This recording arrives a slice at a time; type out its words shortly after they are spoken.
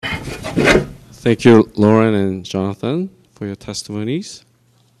Thank you, Lauren and Jonathan, for your testimonies.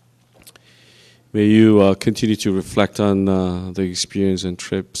 May you continue to reflect on the experience and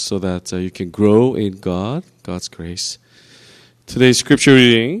trip so that you can grow in God's grace. Today's scripture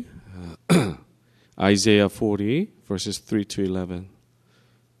reading, Isaiah 40, verses 3 to 11.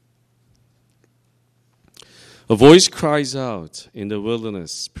 A voice cries out in the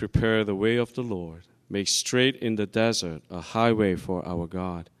wilderness, "Prepare the way of the Lord. Make straight in the desert a highway for our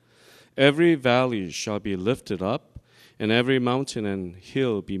God. Every valley shall be lifted up, and every mountain and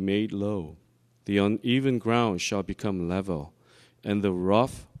hill be made low. The uneven ground shall become level, and the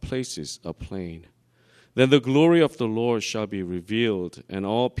rough places a plain. Then the glory of the Lord shall be revealed, and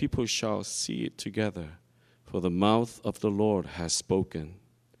all people shall see it together, for the mouth of the Lord has spoken."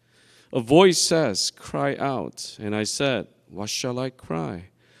 A voice says, "Cry out." And I said, "What shall I cry?"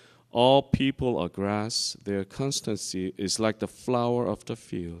 All people are grass. Their constancy is like the flower of the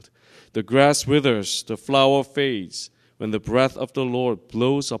field. The grass withers, the flower fades. When the breath of the Lord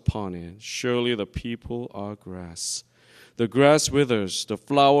blows upon it, surely the people are grass. The grass withers, the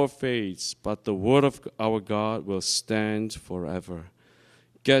flower fades, but the word of our God will stand forever.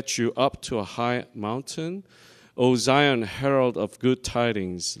 Get you up to a high mountain, O Zion, herald of good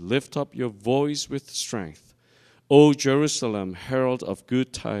tidings. Lift up your voice with strength. O Jerusalem, herald of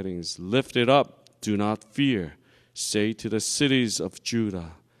good tidings. Lift it up, do not fear. Say to the cities of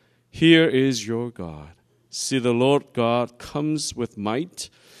Judah, "Here is your God." See, the Lord God comes with might,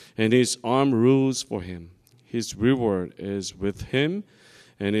 and his arm rules for him. His reward is with him,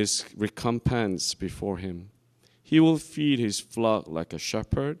 and his recompense before him. He will feed his flock like a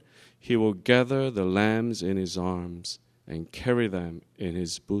shepherd. He will gather the lambs in his arms and carry them in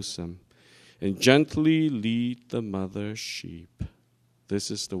his bosom, and gently lead the mother sheep.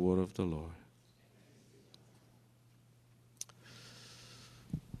 This is the word of the Lord.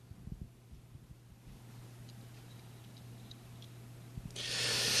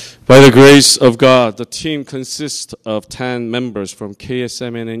 By the grace of God, the team consists of 10 members from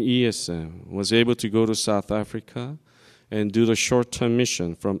KSMN and ESM, was able to go to South Africa and do the short-term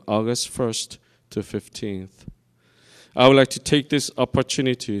mission from August 1st to 15th. I would like to take this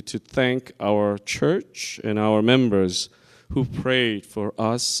opportunity to thank our church and our members who prayed for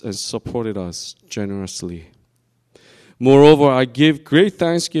us and supported us generously. Moreover, I give great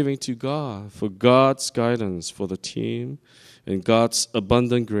thanksgiving to God for God's guidance for the team and God's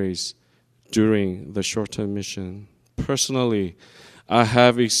abundant grace during the short-term mission. Personally, I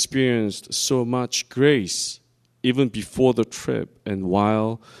have experienced so much grace even before the trip and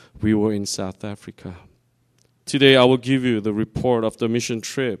while we were in South Africa. Today, I will give you the report of the mission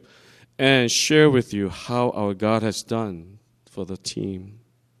trip and share with you how our God has done for the team.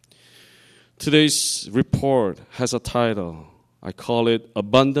 Today's report has a title. I call it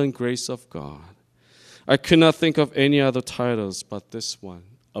Abundant Grace of God. I could not think of any other titles but this one,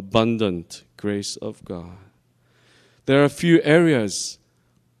 Abundant Grace of God. There are a few areas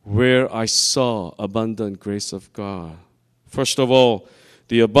where I saw abundant grace of God. First of all,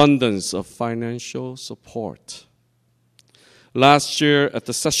 the abundance of financial support. Last year at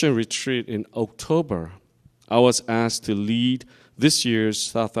the session retreat in October, I was asked to lead this year's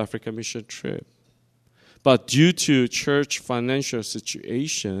South Africa mission trip. But due to church financial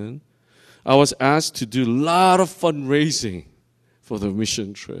situation, I was asked to do a lot of fundraising for the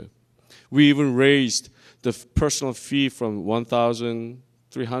mission trip. We even raised the personal fee from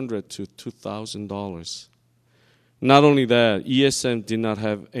 $1,300 to $2,000. Not only that, ESM did not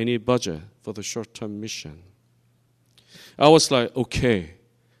have any budget for the short-term mission. I was like, okay,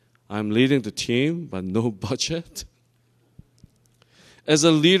 I'm leading the team, but no budget. As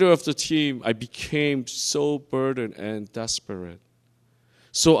a leader of the team, I became so burdened and desperate.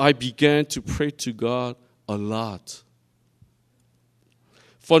 So I began to pray to God a lot.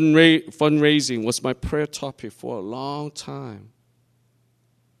 Fundraising was my prayer topic for a long time,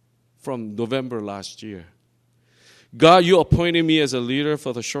 from November last year. God, you appointed me as a leader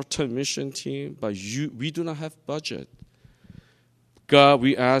for the short-term mission team, but we do not have budget. God,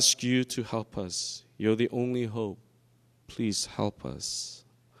 we ask you to help us. You're the only hope. Please help us.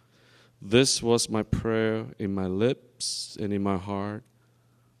 This was my prayer in my lips and in my heart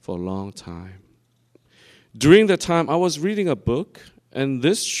for a long time. During the time, I was reading a book, and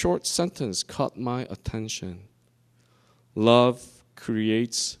this short sentence caught my attention. Love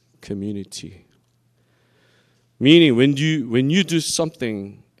creates community. Meaning, when you do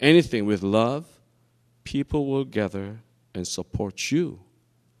something, anything with love, people will gather and support you.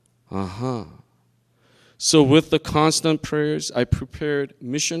 So with the constant prayers, I prepared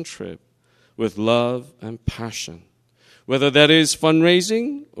mission trip with love and passion. Whether that is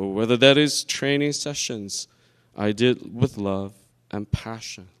fundraising or whether that is training sessions, I did with love and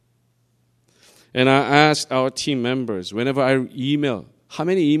passion. And I asked our team members, whenever I email, how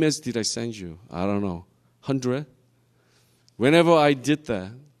many emails did I send you? I don't know, 100? Whenever I did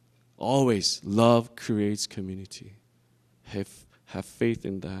that, always love creates community. Have faith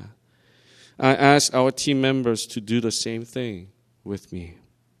in that. I asked our team members to do the same thing with me.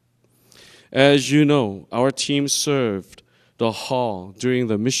 As you know, our team served the hall during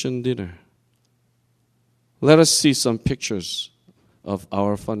the mission dinner. Let us see some pictures of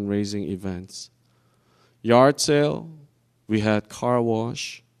our fundraising events. Yard sale, we had car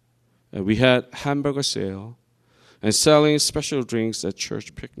wash, and we had hamburger sale, and selling special drinks at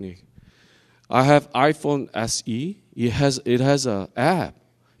church picnic. I have iPhone SE. It has an app.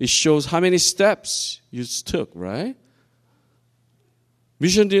 It shows how many steps you took, right?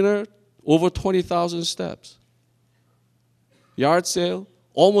 Mission dinner, over 20,000 steps. Yard sale,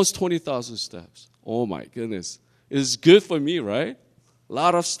 almost 20,000 steps. Oh my goodness. It's good for me, right? A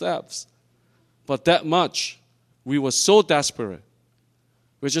lot of steps. But that much, we were so desperate.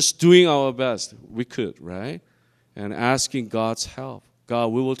 We're just doing our best. We could, right? And asking God's help. God,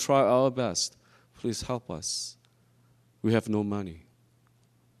 we will try our best. Please help us. We have no money.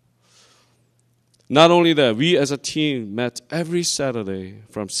 Not only that, we as a team met every Saturday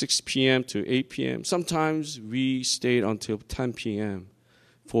from 6 p.m. to 8 p.m. Sometimes we stayed until 10 p.m.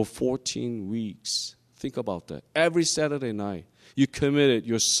 for 14 weeks. Think about that. Every Saturday night, you committed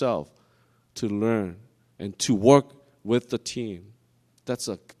yourself to learn and to work with the team. That's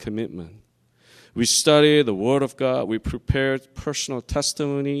a commitment. We studied the Word of God. We prepared personal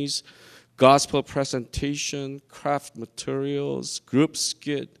testimonies, gospel presentation, craft materials, group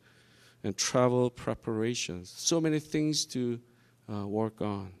skit, and travel preparations. So many things to work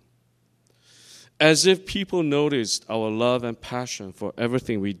on. As if people noticed our love and passion for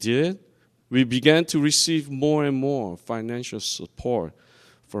everything we did, we began to receive more and more financial support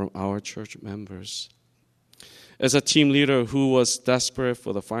from our church members. As a team leader who was desperate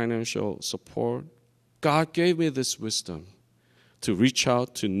for the financial support, God gave me this wisdom to reach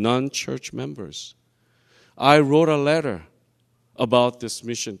out to non-church members. I wrote a letter about this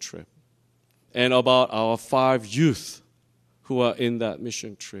mission trip and about our 5 youth who are in that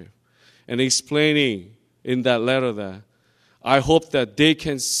mission trip, and explaining in that letter that I hope that they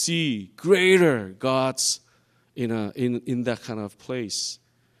can see greater God's in that kind of place,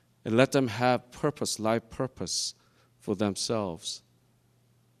 and let them have purpose, life purpose for themselves.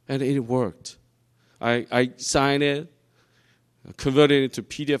 And it worked. I signed it, converted it to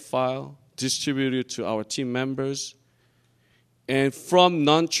PDF file, distributed it to our team members. And from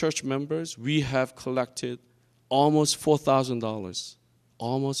non-church members, we have collected almost $4,000.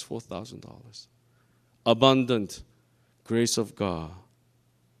 Almost $4,000. Abundant grace of God,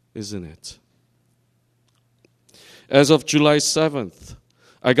 isn't it? As of July 7th,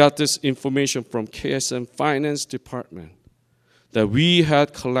 I got this information from KSM Finance Department that we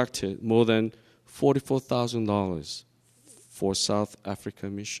had collected more than $44,000 for South Africa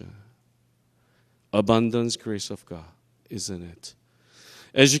mission. Abundance grace of God, isn't it?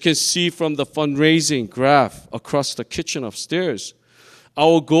 As you can see from the fundraising graph across the kitchen upstairs,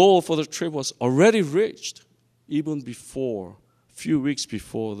 our goal for the trip was already reached even before, a few weeks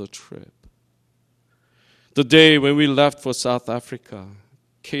before the trip. The day when we left for South Africa,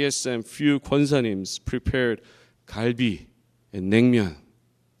 KSM few 권사님s prepared 갈비 and 냉면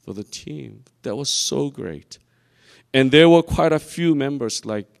for the team. That was so great. And there were quite a few members,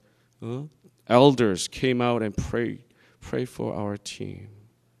 like elders, came out and prayed for our team.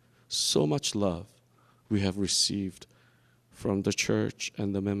 So much love we have received from the church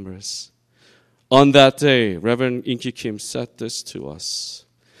and the members. On that day, Reverend Inky Kim said this to us.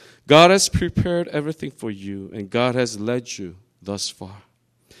 God has prepared everything for you, and God has led you thus far.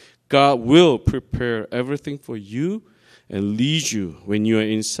 God will prepare everything for you and lead you when you are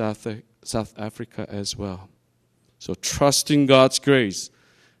in South Africa as well. So trust in God's grace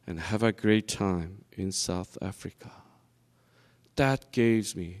and have a great time in South Africa. That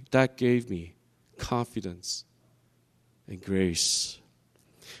gave me confidence and grace.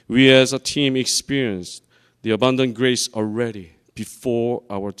 We as a team experienced the abundant grace already before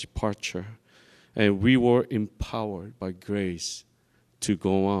our departure, and we were empowered by grace to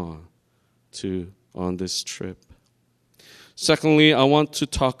go on this trip. Secondly, I want to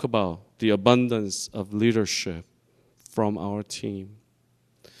talk about the abundance of leadership from our team.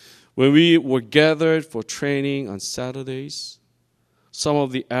 When we were gathered for training on Saturdays, some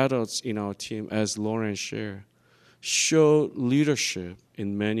of the adults in our team, as Lauren shared, showed leadership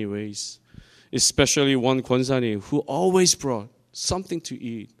in many ways. especially one 권사님 who always brought something to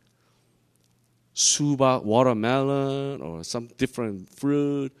eat. 수박, watermelon, or some different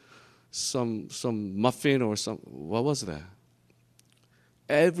fruit, some muffin or some, what was that?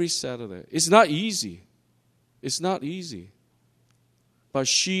 Every Saturday. It's not easy. It's not easy. But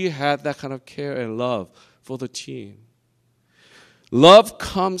she had that kind of care and love for the team. Love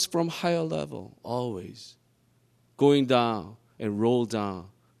comes from higher level, always. Going down and roll down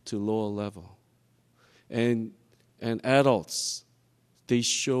to lower level. And adults, they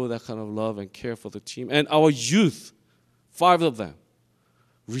show that kind of love and care for the team. And our youth, 5 of them,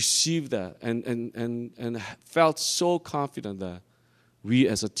 received that and felt so confident that we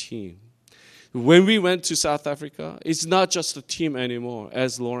as a team. When we went to South Africa, it's not just a team anymore.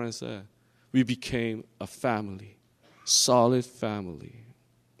 As Lauren said, we became a family, solid family.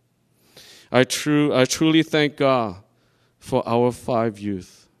 I truly thank God for our 5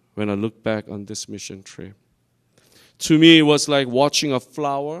 youth when I look back on this mission trip. To me, it was like watching a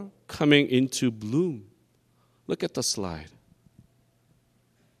flower coming into bloom. Look at the slide.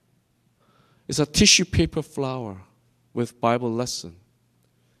 It's a tissue paper flower with Bible lesson.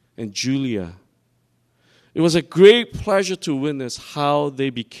 And Julia. It was a great pleasure to witness how they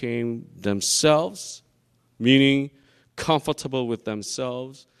became themselves, meaning comfortable with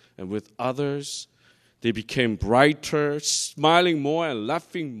themselves and with others. They became brighter, smiling more and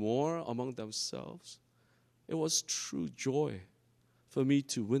laughing more among themselves. It was true joy for me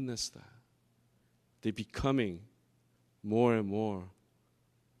to witness that. They becoming more and more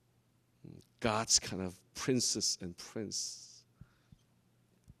God's kind of princess and prince.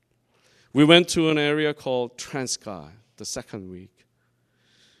 We went to an area called Transkei the second week.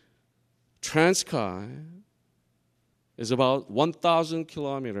 Transkei is about 1,000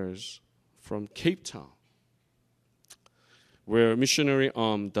 kilometers from Cape Town, where Missionary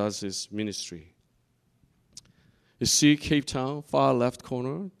does his ministry. You see Cape Town, far left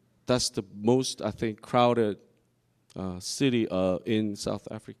corner? That's the most, I think, crowded city in South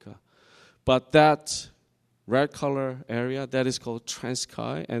Africa. But that red color area, that is called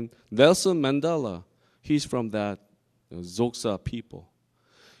Transkei. And Nelson Mandela, he's from that Xhosa people.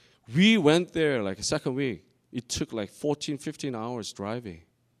 We went there like a second week. It took like 14, 15 hours driving,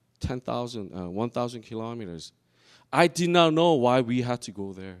 1,000 kilometers. I did not know why we had to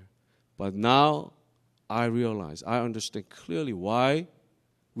go there. But now I realize, I understand clearly why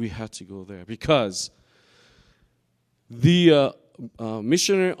we had to go there. Because the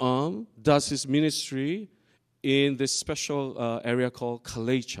missionary arm does his ministry in this special area called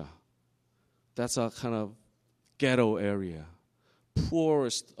Kalecha. That's a kind of ghetto area,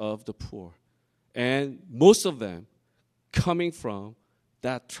 poorest of the poor. And most of them coming from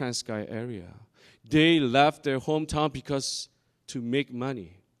that Transkei area. They left their hometown because to make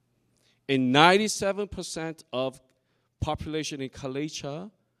money. And 97% of population in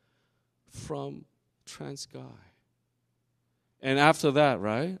Kalecha from Transkei. And after that,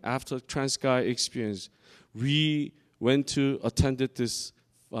 right, after Transkei experience, we attended this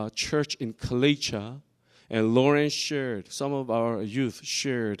church in Kalecha, and Lauren shared, some of our youth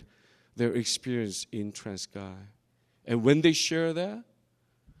shared their experience in Transkei. And when they share that,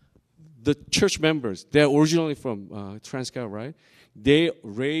 the church members, they're originally from Transkei, right? They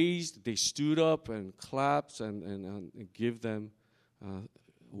stood up and clapped and give them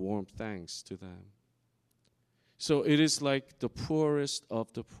warm thanks to them. So it is like the poorest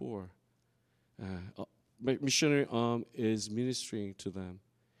of the poor. Missionary Arm is ministering to them.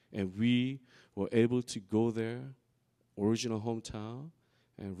 And we were able to go there, original hometown,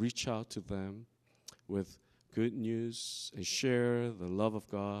 and reach out to them with good news and share the love of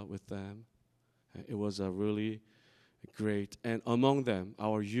God with them. It was a really great. And among them,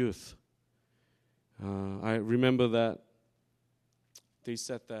 our youth. I remember that they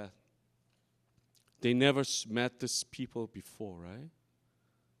said that they never met these people before, right?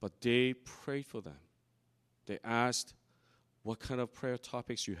 But they prayed for them. They asked, what kind of prayer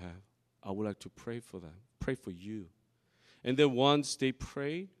topics you have? I would like to pray for them, pray for you. And then once they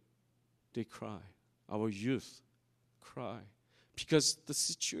prayed, they cried. Our youth cry because the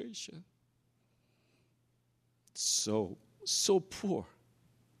situation so poor.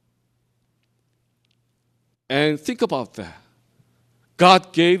 And think about that.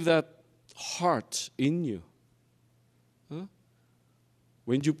 God gave that heart in you. Huh?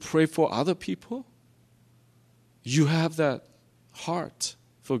 When you pray for other people, you have that heart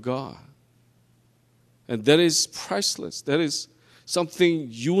for God. And that is priceless. That is something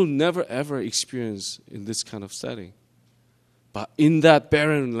you will never, ever experience in this kind of setting. But in that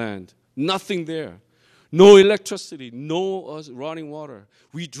barren land, nothing there. No electricity, no running water.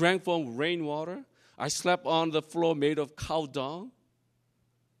 We drank from rainwater. I slept on the floor made of cow dung.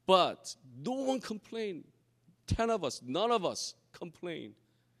 But no one complained. 10 of us, none of us complained.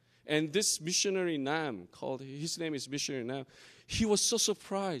 And this missionary Nam, his name is Missionary Nam, he was so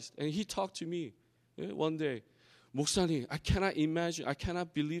surprised. And he talked to me one day. 목사님, I cannot imagine, I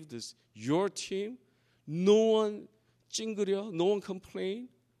cannot believe this. Your team, no one 찡그려, no one complained,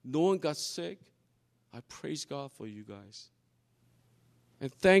 no one got sick. I praise God for you guys.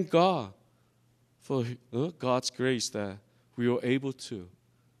 And thank God for God's grace that we were able to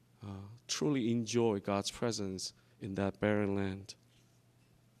truly enjoy God's presence in that barren land.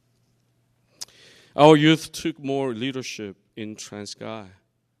 Our youth took more leadership in Transguy.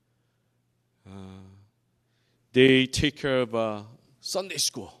 They take care of Sunday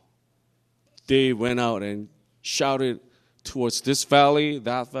school. They went out and shouted towards this valley,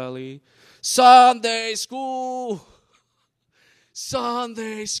 that valley, Sunday school,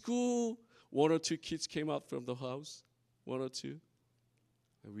 Sunday school. One or two kids came out from the house, one or two.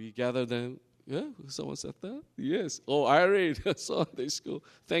 And we gathered them. Yeah, someone said that? Yes. Oh, I read Sunday school.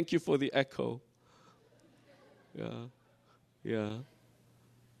 Thank you for the echo. Yeah.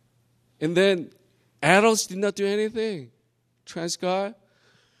 And then adults did not do anything. Transguy,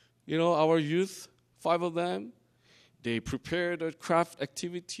 our youth, 5 of them, they prepared the craft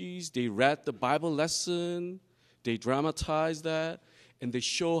activities. They read the Bible lesson. They dramatized that. And they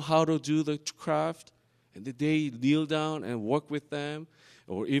show how to do the craft. And they kneel down and work with them.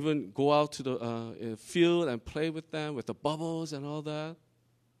 Or even go out to the field and play with them with the bubbles and all that.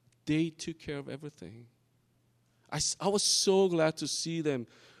 They took care of everything. I was so glad to see them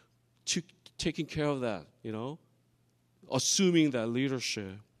taking care of that, assuming that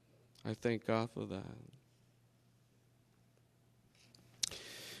leadership. I thank God for that.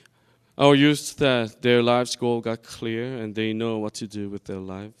 Our youth, that their life's goal got clear and they know what to do with their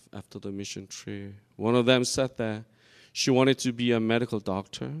life after the mission trip. One of them said that she wanted to be a medical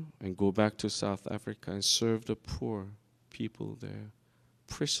doctor and go back to South Africa and serve the poor people there.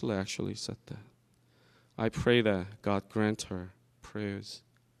 Priscilla actually said that. I pray that God grant her prayers.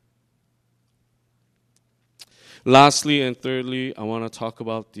 Lastly and thirdly, I want to talk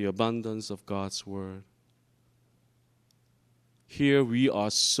about the abundance of God's word. Here we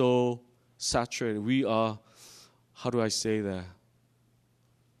are so saturated. We are, how do I say that?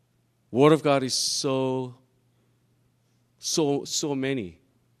 Word of God is so many.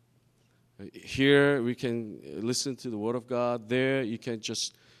 Here we can listen to the Word of God. There you can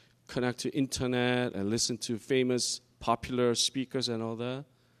just connect to internet and listen to famous, popular speakers and all that.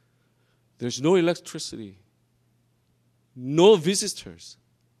 There's no electricity. No visitors.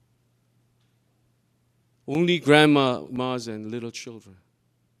 Only grandmas and little children.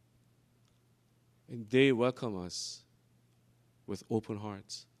 And they welcome us with open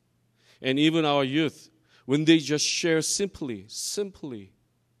hearts. And even our youth, when they just share simply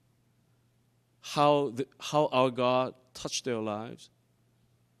how our God touched their lives,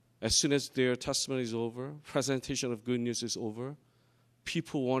 as soon as their testimony is over, presentation of good news is over,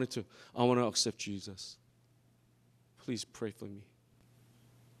 people I want to accept Jesus. Please pray for me.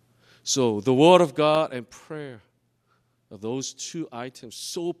 So the Word of God and prayer are those 2 items,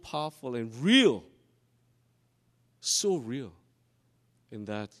 so powerful and real, so real in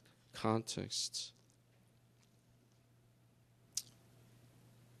that context.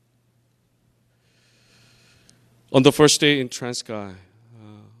 On the first day in Transguy,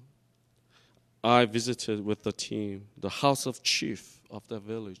 I visited with the team the house of chief of the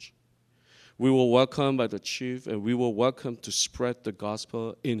village. We were welcomed by the chief, and we were welcomed to spread the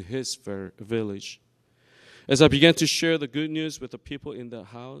gospel in his village. As I began to share the good news with the people in the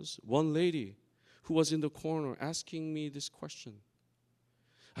house, one lady who was in the corner asking me this question.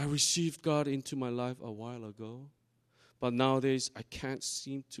 I received God into my life a while ago, but nowadays I can't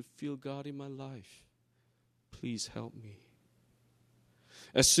seem to feel God in my life. Please help me.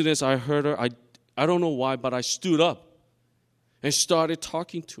 As soon as I heard her, I don't know why, but I stood up and started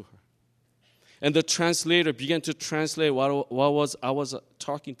talking to her. And the translator began to translate what I was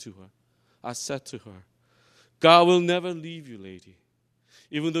talking to her. I said to her, God will never leave you, lady.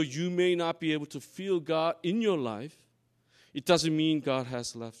 Even though you may not be able to feel God in your life, it doesn't mean God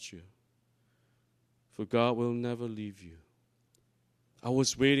has left you. For God will never leave you. I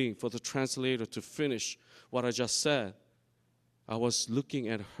was waiting for the translator to finish what I just said. I was looking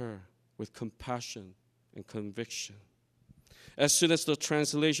at her with compassion and conviction. As soon as the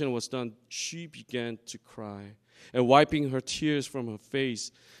translation was done, she began to cry and wiping her tears from her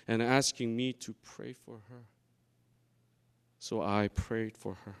face and asking me to pray for her. So I prayed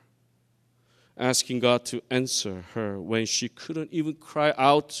for her. asking God to answer her when she couldn't even cry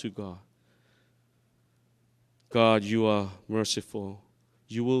out to God. God, you are merciful.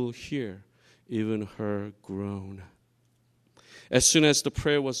 You will hear even her groan. As soon as the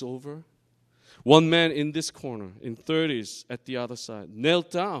prayer was over, one man in this corner, in 30s at the other side,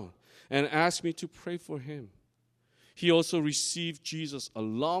 knelt down and asked me to pray for him. He also received Jesus a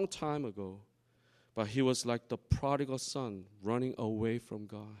long time ago, but he was like the prodigal son running away from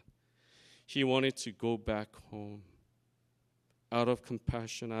God. He wanted to go back home. Out of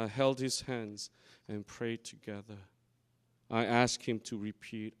compassion, I held his hands and prayed together. I asked him to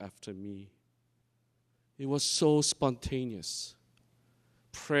repeat after me. It was so spontaneous.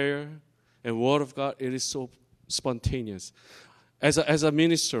 Prayer and Word of God, it is so spontaneous. As a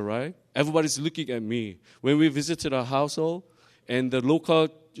minister, right? Everybody's looking at me. When we visited our household, and the local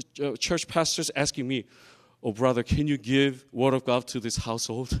church pastors asking me, "Oh, brother, can you give Word of God to this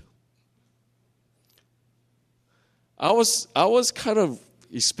household?" I was kind of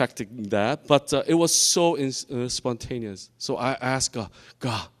expecting that, but it was so spontaneous. So I asked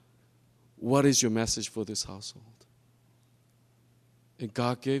God, what is your message for this household? And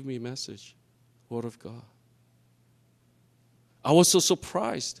God gave me a message, Word of God. I was so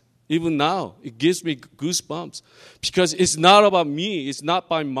surprised. Even now, it gives me goosebumps because it's not about me. It's not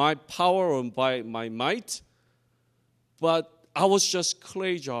by my power or by my might, but I was just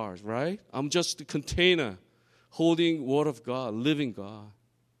clay jars, right? I'm just a container holding Word of God, living God.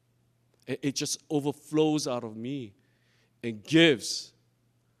 It just overflows out of me and gives.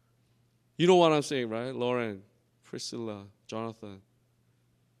 You know what I'm saying, right? Lauren, Priscilla, Jonathan.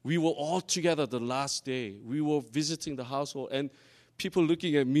 We were all together the last day. We were visiting the household, and people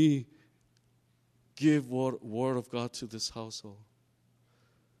looking at me give word of God to this household.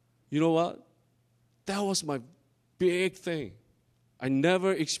 You know what? That was my big thing. I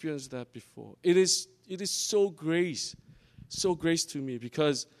never experienced that before. It is so grace to me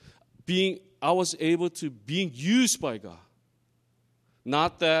because I was able to being used by God.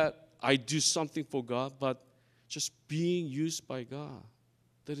 Not that I do something for God, but just being used by God.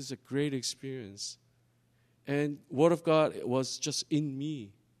 That is a great experience. And Word of God was just in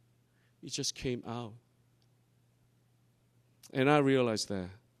me. It just came out. And I realized that,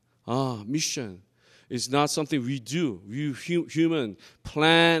 mission is not something we do. We human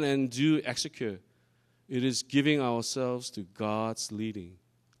plan and do execute. It is giving ourselves to God's leading,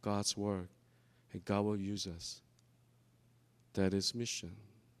 God's work, and God will use us. That is mission.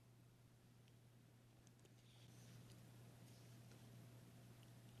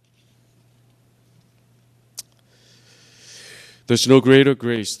 There's no greater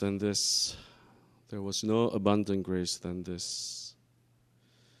grace than this. There was no abundant grace than this.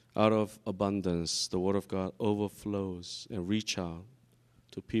 Out of abundance, the Word of God overflows and reach out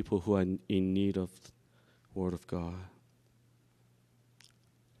to people who are in need of the Word of God.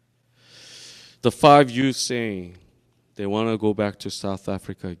 The 5 youth saying they want to go back to South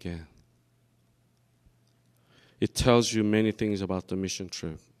Africa again. It tells you many things about the mission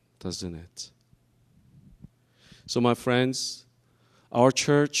trip, doesn't it? So my friends, our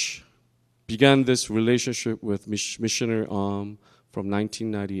church began this relationship with Missionary Arm from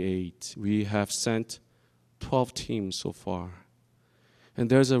 1998. We have sent 12 teams so far. And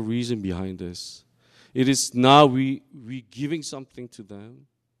there's a reason behind this. It is now we giving something to them,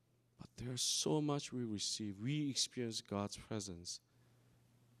 but there's so much we receive. We experience God's presence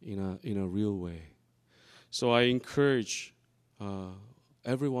in a real way. So I encourage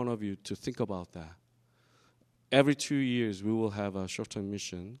every one of you to think about that. Every 2 years, we will have a short-term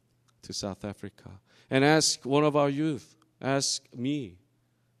mission to South Africa. And ask one of our youth, ask me,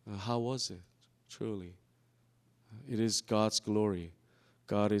 how was it, truly? It is God's glory.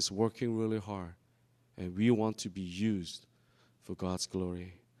 God is working really hard, and we want to be used for God's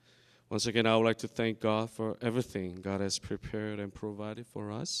glory. Once again, I would like to thank God for everything God has prepared and provided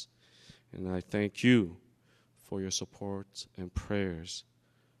for us. And I thank you for your support and prayers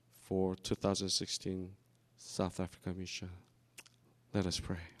for 2016 South Africa mission. Let us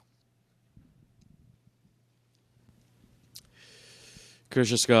pray.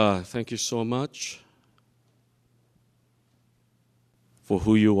 Gracious God, thank you so much for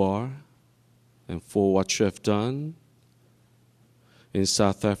who you are and for what you have done in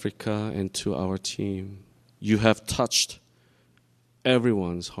South Africa and to our team. You have touched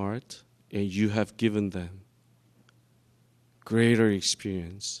everyone's heart and you have given them greater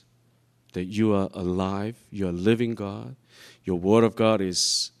experience that you are alive, you are living God. Your Word of God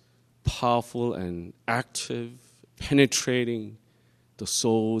is powerful and active, penetrating the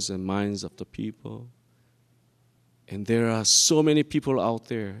souls and minds of the people. And there are so many people out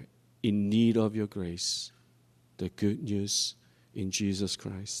there in need of your grace, the good news in Jesus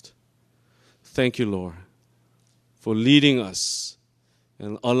Christ. Thank you, Lord, for leading us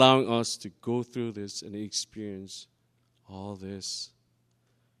and allowing us to go through this and experience all this.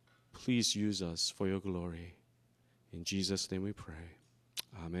 Please use us for your glory. In Jesus' name we pray.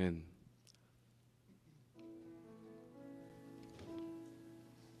 Amen.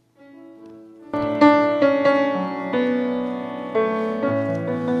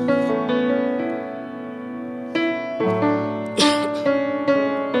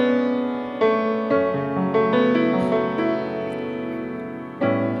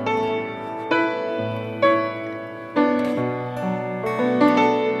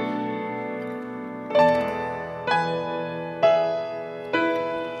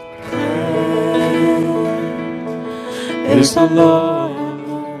 Is the Lord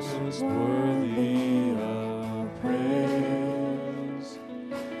most worthy of praise?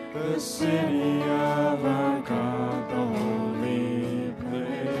 The city of our God, the holy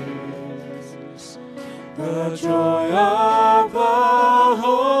place, the joy of the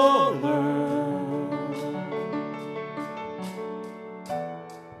whole earth.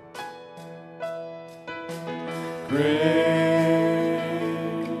 Great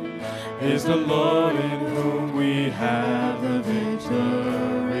is the Lord in whom we have the victory.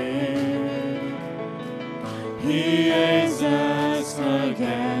 He aids us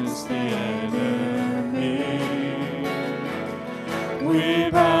against the enemy. We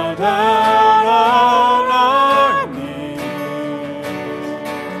bow down on our knees,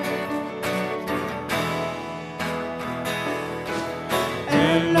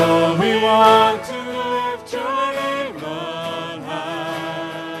 and Lord, we want to lift your name on high.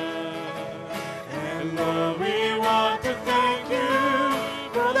 And Lord, we want to thank you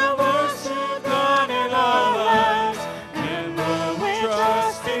for the works you've done in our lives. And Lord, we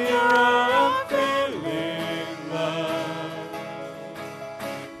trust in your unfailing love.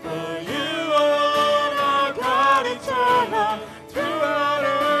 For you alone are God eternal, throughout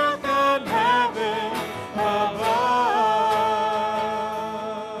earth and heaven above.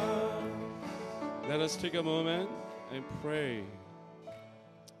 Let us take a moment and pray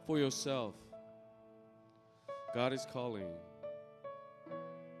for yourself. God is calling,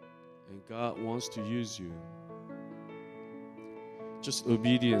 and God wants to use you. Just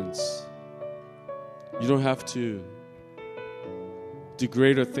obedience. You don't have to do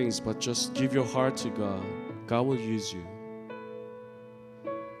greater things, but just give your heart to God. God will use you.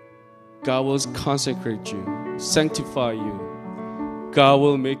 God will consecrate you, sanctify you. God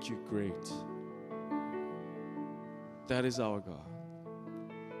will make you great. That is our God.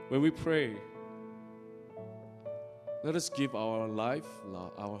 When we pray, let us give our life,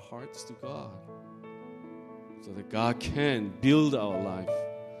 our hearts to God, so that God can build our life.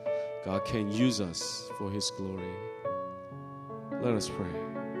 God can use us for His glory. Let us pray.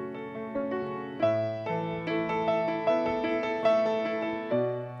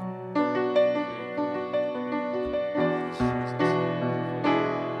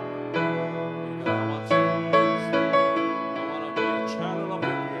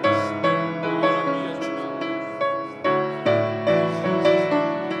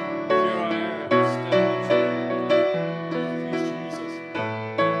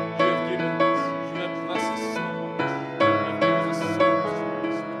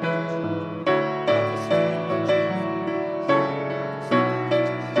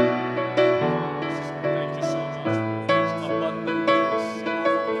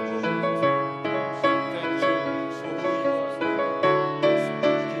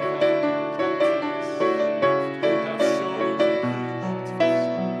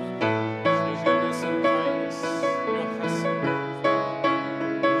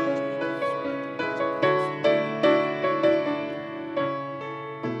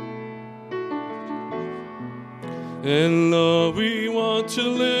 And Lord, we want to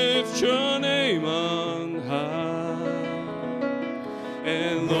lift your name on high.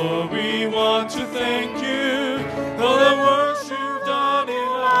 And Lord, we want to thank you for the works you've done in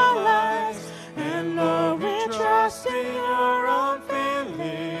our lives. And Lord, we trust in your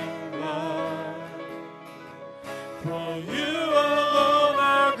unfailing love. For you